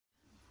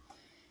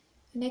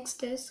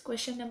Next is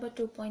question number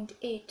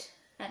 2.8.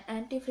 An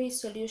antifreeze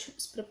solution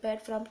is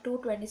prepared from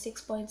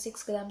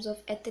 226.6 grams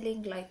of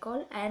ethylene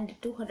glycol and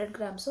 200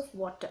 grams of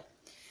water.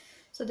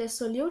 So there is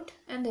solute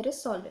and there is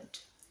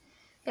solvent.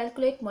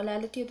 Calculate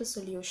molality of the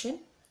solution.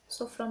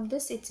 So from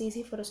this it's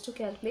easy for us to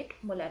calculate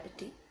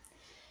molality.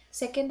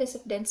 Second is,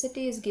 if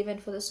density is given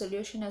for the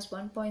solution as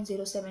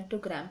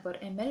 1.072 gram per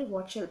ml,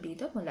 what shall be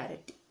the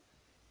molarity?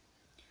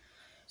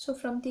 So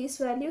from these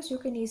values you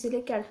can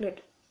easily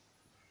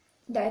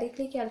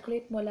directly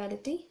calculate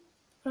molality.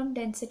 From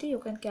density you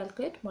can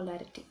calculate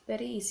molarity.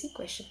 Very easy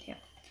question here.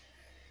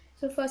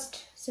 So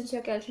first, since you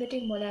are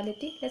calculating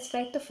molality, let's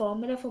write the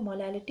formula for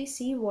molality.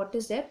 See what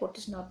is there, what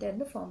is not there in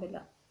the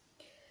formula.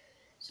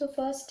 So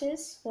first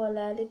is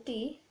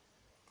molality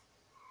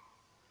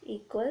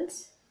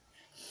equals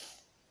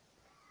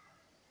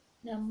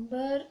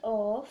number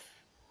of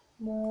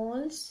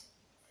moles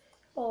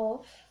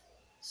of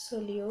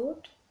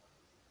solute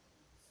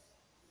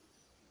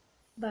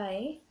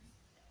by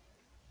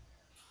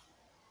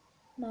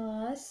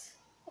mass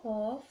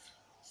of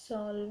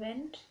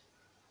solvent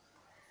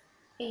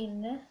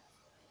in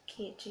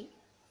kg.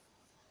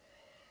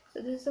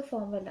 So this is the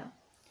formula.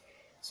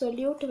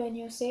 Solute, when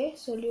you say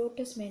solute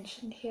is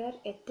mentioned here,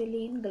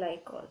 ethylene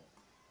glycol.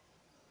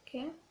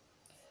 Okay.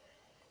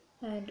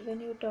 And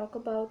when you talk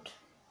about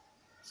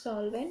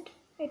solvent,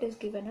 it is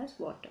given as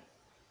water.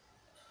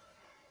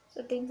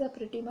 So things are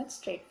pretty much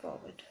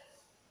straightforward.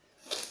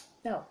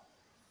 Now,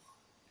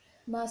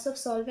 mass of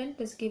solvent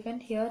is given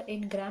here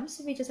in grams.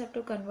 We just have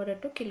to convert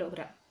it to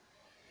kilogram.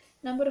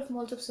 Number of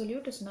moles of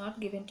solute is not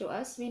given to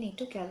us. We need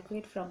to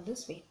calculate from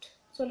this weight.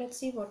 So let's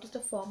see what is the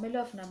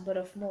formula of number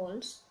of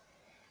moles.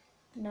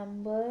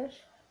 Number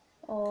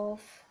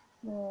of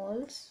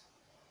moles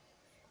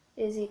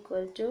is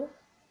equal to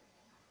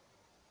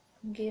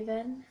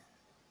given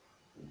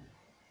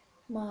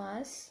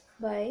mass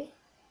by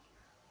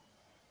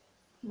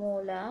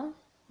molar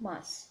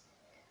mass.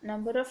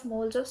 Number of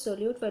moles of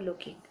solute we're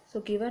looking. So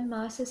given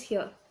mass is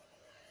here.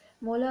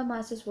 Molar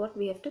mass is what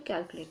we have to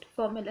calculate.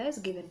 Formula is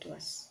given to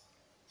us.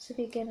 So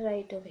we can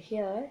write over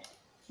here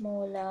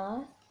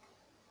molar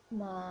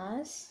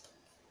mass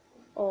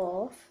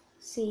of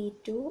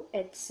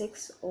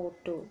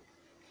C2H6O2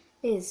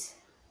 is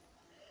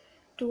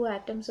 2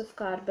 atoms of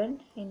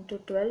carbon into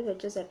 12,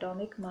 which is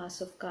atomic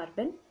mass of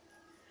carbon.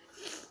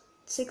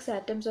 6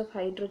 atoms of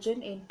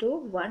hydrogen into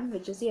 1,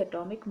 which is the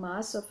atomic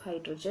mass of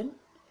hydrogen.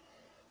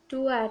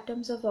 2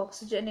 atoms of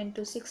oxygen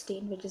into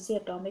 16, which is the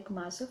atomic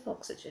mass of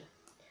oxygen.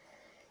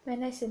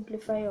 When I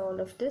simplify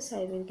all of this,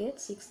 I will get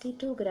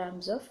 62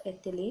 grams of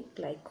ethylene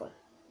glycol.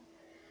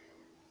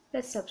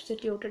 Let's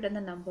substitute it in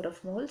the number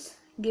of moles.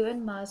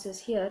 Given mass is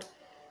here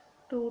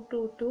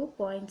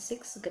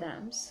 222.6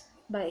 grams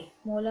by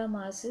molar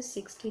mass is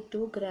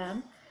 62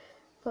 gram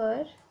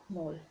per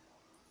mole.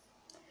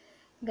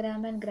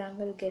 Gram and gram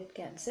will get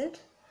cancelled.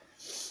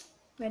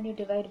 When you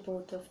divide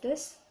both of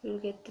this, you will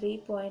get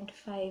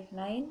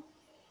 3.59.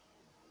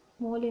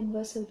 Mole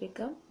inverse will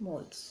become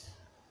moles.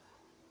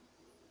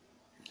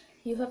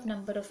 You have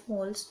number of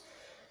moles.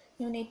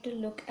 You need to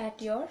look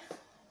at your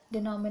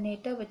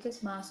denominator, which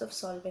is mass of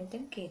solvent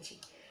in kg.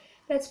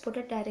 Let's put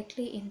it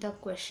directly in the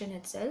question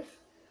itself,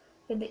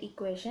 in the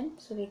equation.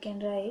 So we can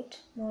write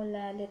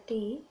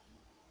molality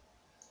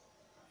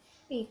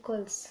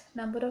equals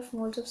number of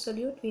moles of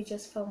solute we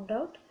just found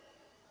out,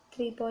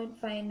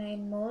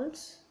 3.59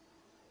 moles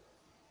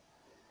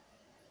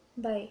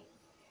by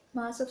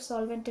mass of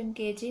solvent in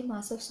kg.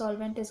 Mass of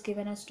solvent is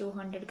given as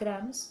 200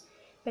 grams.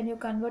 When you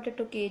convert it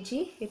to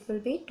kg, it will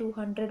be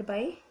 200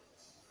 by,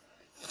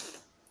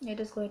 it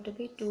is going to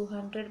be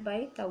 200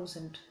 by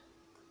 1000.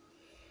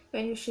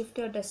 When you shift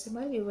your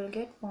decimal, you will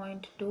get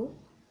 0.2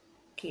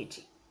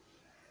 kg.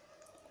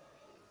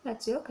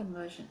 That's your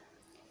conversion.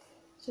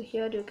 So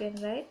here you can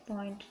write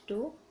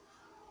 0.2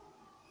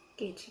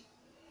 kg.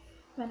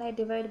 When I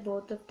divide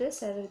both of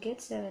this, I will get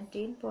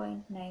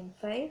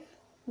 17.95.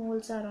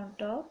 Moles are on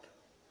top.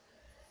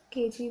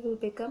 Kg will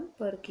become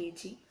per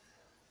kg.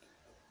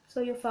 So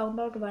you found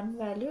out one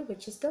value,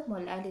 which is the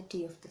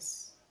molality of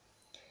this.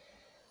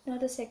 Now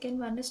the second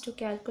one is to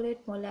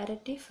calculate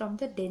molarity from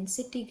the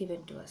density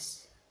given to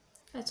us.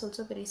 That's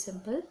also very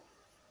simple.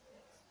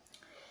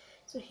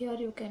 So here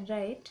you can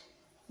write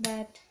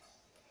that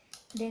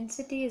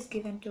density is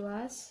given to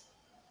us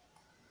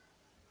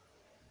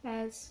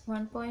as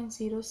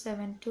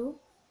 1.072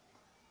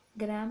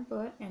 gram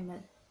per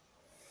ml.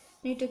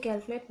 Need to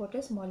calculate what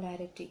is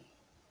molarity.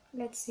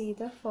 Let's see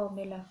the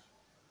formula.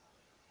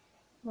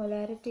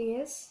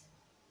 Molarity is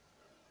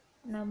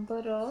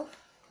number of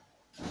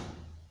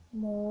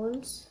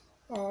moles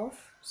of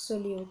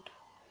solute,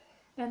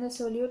 and the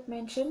solute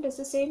mentioned is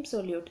the same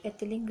solute,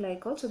 ethylene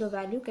glycol, so the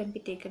value can be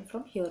taken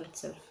from here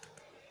itself,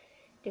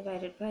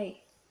 divided by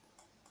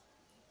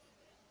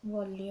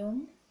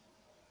volume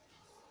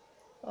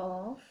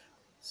of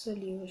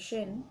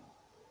solution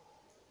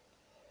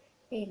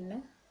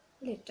in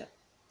liter.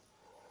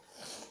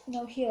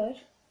 Now here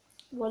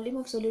volume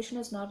of solution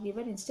is not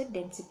given, instead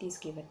density is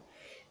given,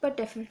 but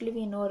definitely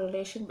we know a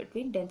relation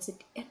between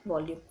density and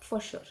volume for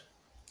sure.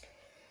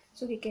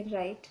 So we can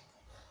write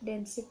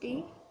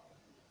density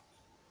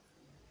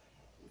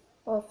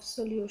of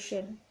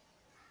solution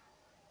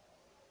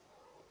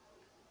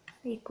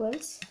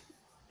equals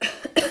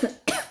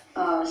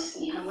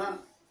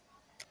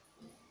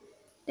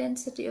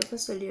density of a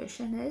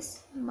solution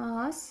is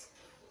mass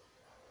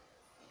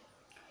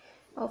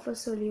of a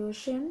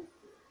solution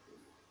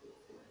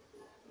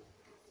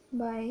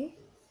by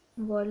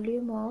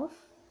volume of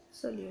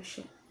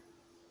solution.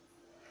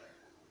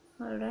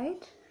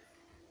 Alright,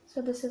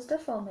 so this is the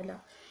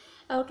formula.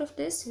 Out of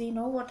this we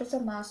know what is the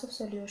mass of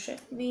solution.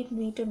 We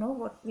need to know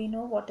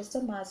what is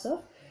the mass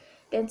of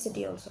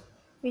density also.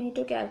 We need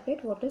to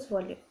calculate what is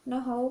volume.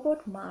 Now how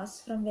about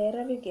mass? From where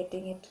are we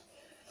getting it?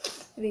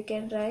 We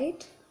can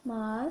write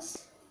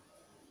mass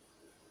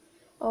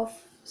of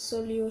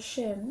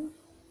solution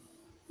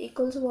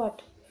equals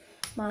what?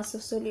 Mass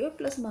of solute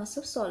plus mass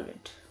of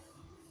solvent.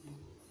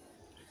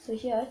 So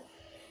here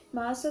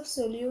mass of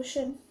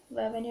solution,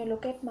 when you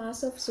look at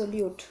mass of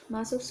solute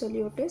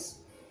is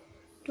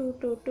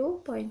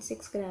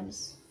 222.6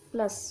 grams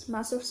plus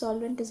mass of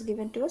solvent is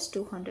given to us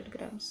 200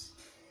 grams.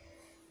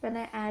 When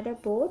I add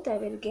up both, I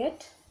will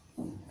get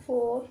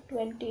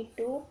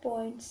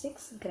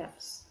 422.6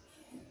 grams.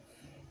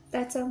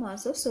 That's our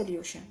mass of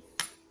solution.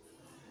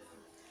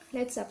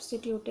 Let's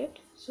substitute it.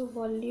 So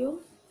volume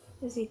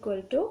is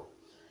equal to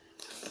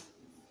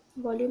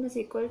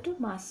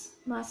mass.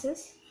 Mass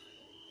is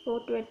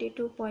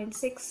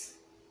 422.6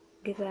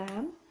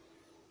 gram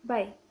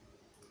by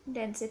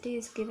density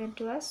is given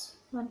to us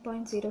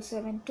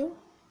 1.072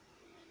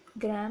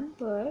 gram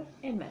per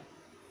ml.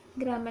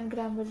 Gram and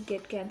gram will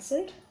get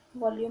cancelled.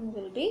 Volume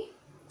will be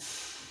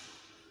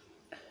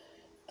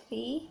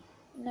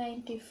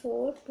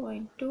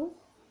 394.2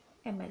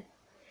 ml.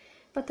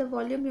 But the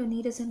volume you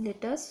need is in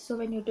liters. So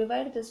when you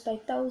divide this by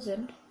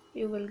 1000,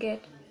 you will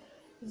get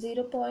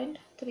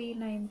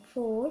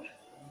 0.394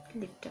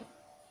 liter.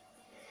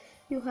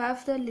 You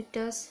have the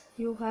liters,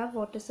 you have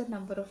what is the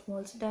number of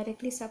moles.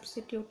 Directly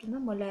substitute in the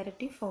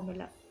molarity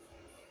formula.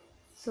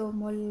 So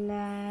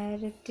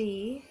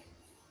molarity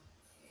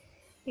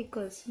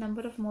equals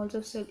number of moles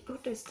of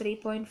solute is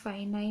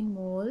 3.59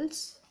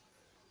 moles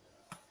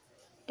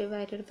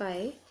divided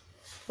by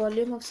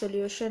volume of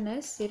solution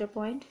is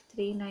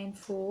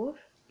 0.394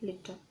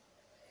 liter.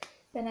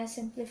 When I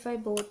simplify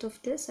both of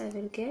this, I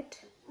will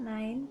get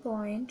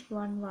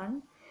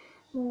 9.11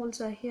 moles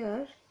are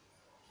here.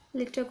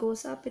 Liter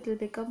goes up, it will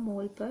become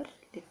mole per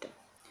liter.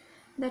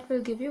 That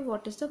will give you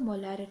what is the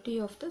molarity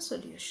of the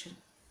solution.